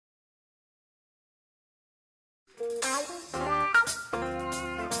Good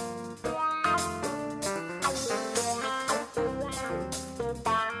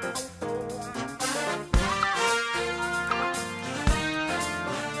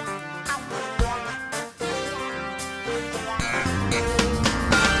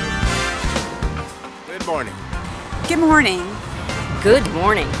morning. Good morning. Good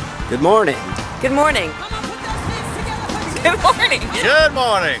morning. Good morning. Good morning. Good morning. Good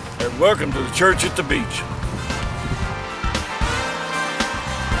morning. And welcome to the church at the beach.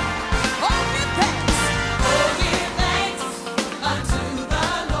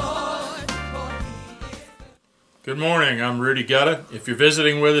 Good morning, I'm Rudy Gutta. If you're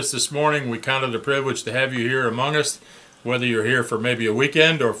visiting with us this morning, we count it a privilege to have you here among us, whether you're here for maybe a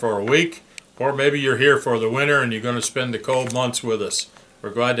weekend or for a week, or maybe you're here for the winter and you're going to spend the cold months with us. We're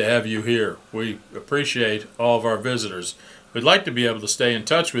glad to have you here. We appreciate all of our visitors. We'd like to be able to stay in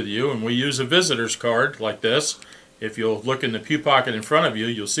touch with you, and we use a visitor's card like this. If you'll look in the pew pocket in front of you,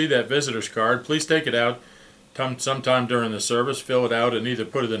 you'll see that visitor's card. Please take it out sometime during the service, fill it out, and either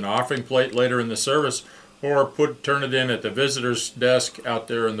put it in the offering plate later in the service, or turn it in at the visitor's desk out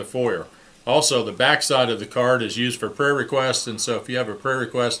there in the foyer. Also, the back side of the card is used for prayer requests, and so if you have a prayer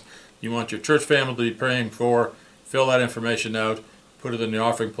request you want your church family to be praying for, fill that information out, put it in the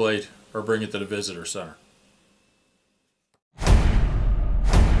offering plate, or bring it to the visitor center.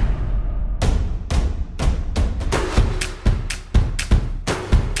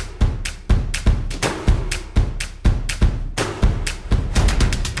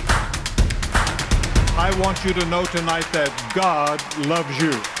 I want you to know tonight that God loves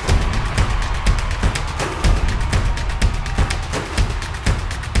you.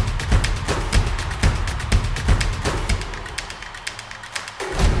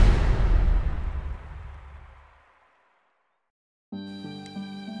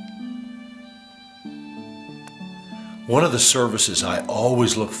 One of the services I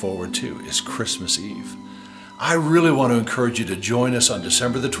always look forward to is Christmas Eve. I really want to encourage you to join us on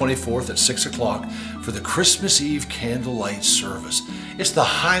December the 24th at 6 o'clock for the Christmas Eve candlelight service. It's the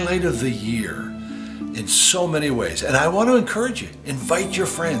highlight of the year in so many ways. And I want to encourage you, invite your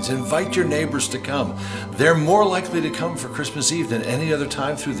friends, invite your neighbors to come. They're more likely to come for Christmas Eve than any other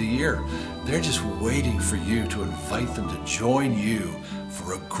time through the year. They're just waiting for you to invite them to join you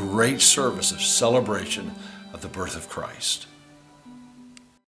for a great service of celebration of the birth of Christ.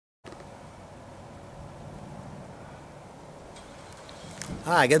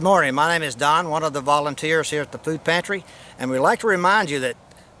 Hi, good morning. My name is Don, one of the volunteers here at the food pantry, and we'd like to remind you that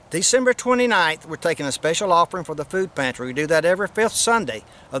December 29th we're taking a special offering for the food pantry. We do that every 5th Sunday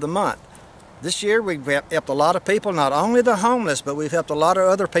of the month. This year we've helped a lot of people, not only the homeless, but we've helped a lot of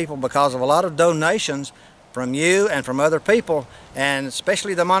other people because of a lot of donations from you and from other people, and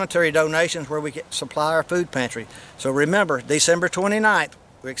especially the monetary donations where we supply our food pantry. So remember, December 29th,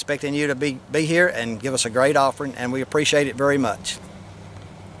 we're expecting you to be here and give us a great offering, and we appreciate it very much.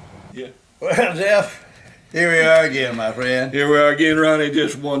 Yeah. Well, Jeff, here we are again, my friend. Here we are again, Ronnie,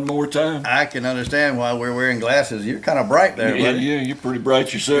 just one more time. I can understand why we're wearing glasses. You're kind of bright there, yeah, buddy. Yeah, you're pretty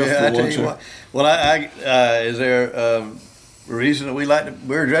bright yourself. Yeah, for once. Well, is there a reason that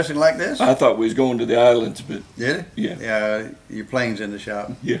we're dressing like this? I thought we was going to the islands, but did it? Yeah. Yeah, your plane's in the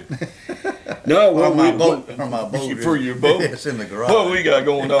shop. Yeah. No, well, my boat. For your boat. It's in the garage. What we got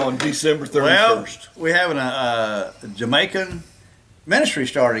going on December 31st? Well, we're having a Jamaican ministry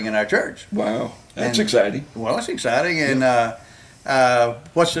starting in our church. Wow, that's exciting. Well, it's exciting, and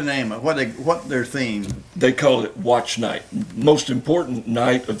what's the name of what their theme? They call it Watch Night, most important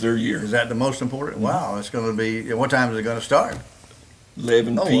night of their year. Is that the most important? Mm-hmm. Wow, it's going to be. What time is it going to start?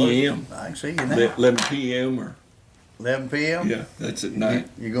 11 p.m. I can see you now. 11 p.m. or 11 p.m. Yeah, that's at night.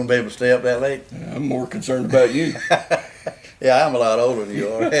 You're going to be able to stay up that late? I'm more concerned about you. Yeah, I'm a lot older than you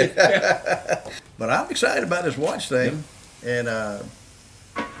are. But I'm excited about this watch thing, and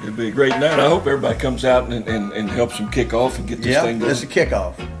it'll be a great night. I hope everybody comes out and helps them kick off and get this thing going. It's a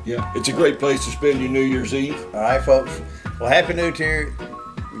kickoff. Yeah, it's a great place to spend your New Year's Eve. All right, folks. Well, Happy New Year.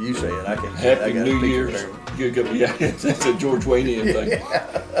 You say it. I can't say it. Happy New Year's. Yeah, that's a George Waynian thing.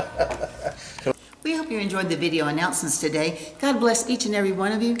 Yeah. We hope you enjoyed the video announcements today. God bless each and every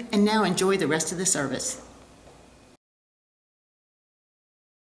one of you, and now enjoy the rest of the service.